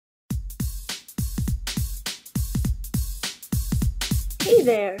Hey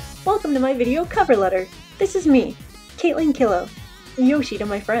there! Welcome to my video cover letter. This is me, Caitlin Killo, Yoshi to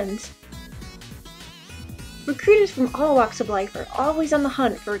my friends. Recruiters from all walks of life are always on the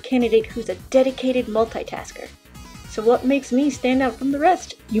hunt for a candidate who's a dedicated multitasker. So what makes me stand out from the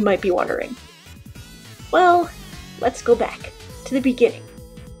rest, you might be wondering? Well, let's go back to the beginning.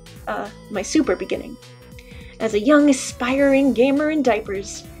 My super beginning. As a young aspiring gamer in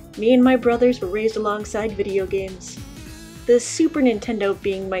diapers, me and my brothers were raised alongside video games. The Super Nintendo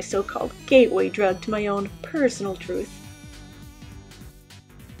being my so-called gateway drug to my own personal truth.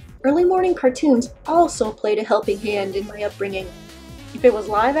 Early morning cartoons also played a helping hand in my upbringing. If it was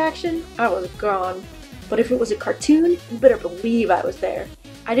live action, I was gone. But if it was a cartoon, you better believe I was there.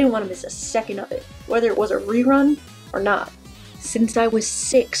 I didn't want to miss a second of it, whether it was a rerun or not. Since I was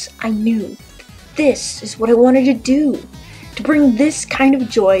 6, I knew this is what I wanted to do. To bring this kind of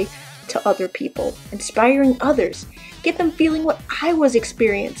joy to other people, inspiring others, get them feeling what I was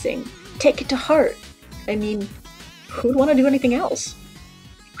experiencing, take it to heart. I mean, who'd want to do anything else?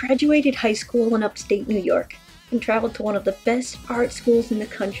 Graduated high school in upstate New York and traveled to one of the best art schools in the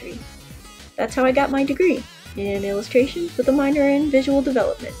country. That's how I got my degree, in illustration with a minor in visual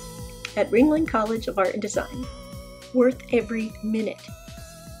development at Ringling College of Art and Design. Worth every minute.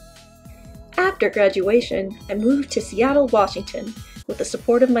 After graduation, I moved to Seattle, Washington with the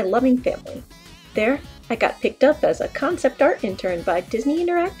support of my loving family. There, I got picked up as a concept art intern by Disney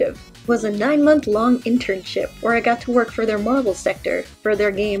Interactive. It was a 9-month-long internship where I got to work for their Marvel sector for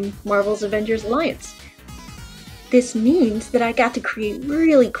their game Marvel's Avengers Alliance. This means that I got to create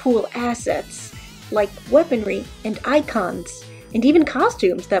really cool assets, like weaponry and icons, and even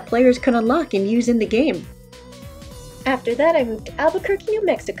costumes that players could unlock and use in the game. After that, I moved to Albuquerque, New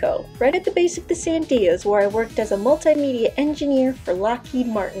Mexico, right at the base of the Sandias, where I worked as a multimedia engineer for Lockheed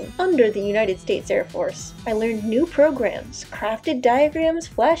Martin, under the United States Air Force. I learned new programs, crafted diagrams,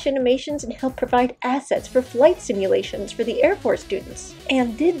 flash animations, and helped provide assets for flight simulations for the Air Force students.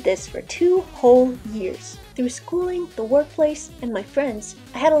 And did this for 2 whole years. Through schooling, the workplace, and my friends,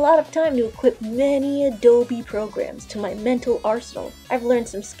 I had a lot of time to equip many Adobe programs to my mental arsenal. I've learned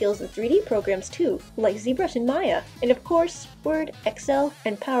some skills in 3D programs too, like ZBrush and Maya, and of course, Word, Excel,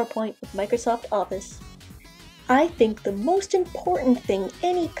 and PowerPoint with Microsoft Office. I think the most important thing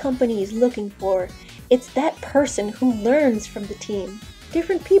any company is looking for, it's that person who learns from the team.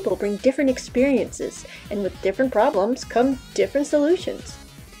 Different people bring different experiences, and with different problems come different solutions.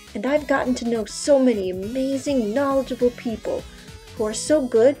 And I've gotten to know so many amazing, knowledgeable people who are so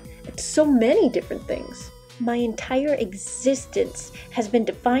good at so many different things. My entire existence has been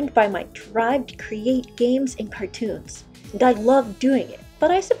defined by my drive to create games and cartoons, and I love doing it. But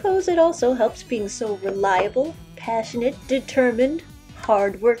I suppose it also helps being so reliable, passionate, determined,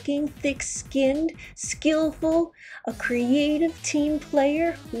 hardworking, thick-skinned, skillful, a creative team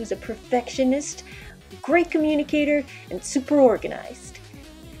player who's a perfectionist, a great communicator, and super organized.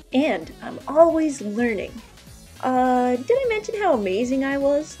 And I'm always learning. Did I mention how amazing I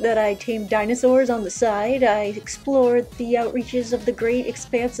was? That I tamed dinosaurs on the side, I explored the outreaches of the great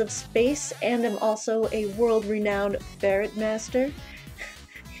expanse of space, and am also a world-renowned ferret master?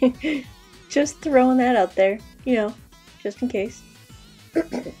 Just throwing that out there, you know, just in case.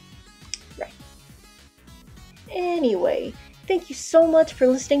 Right. Anyway, thank you so much for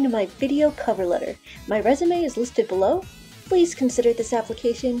listening to my video cover letter. My resume is listed below. Please consider this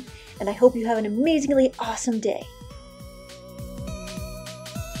application, and I hope you have an amazingly awesome day.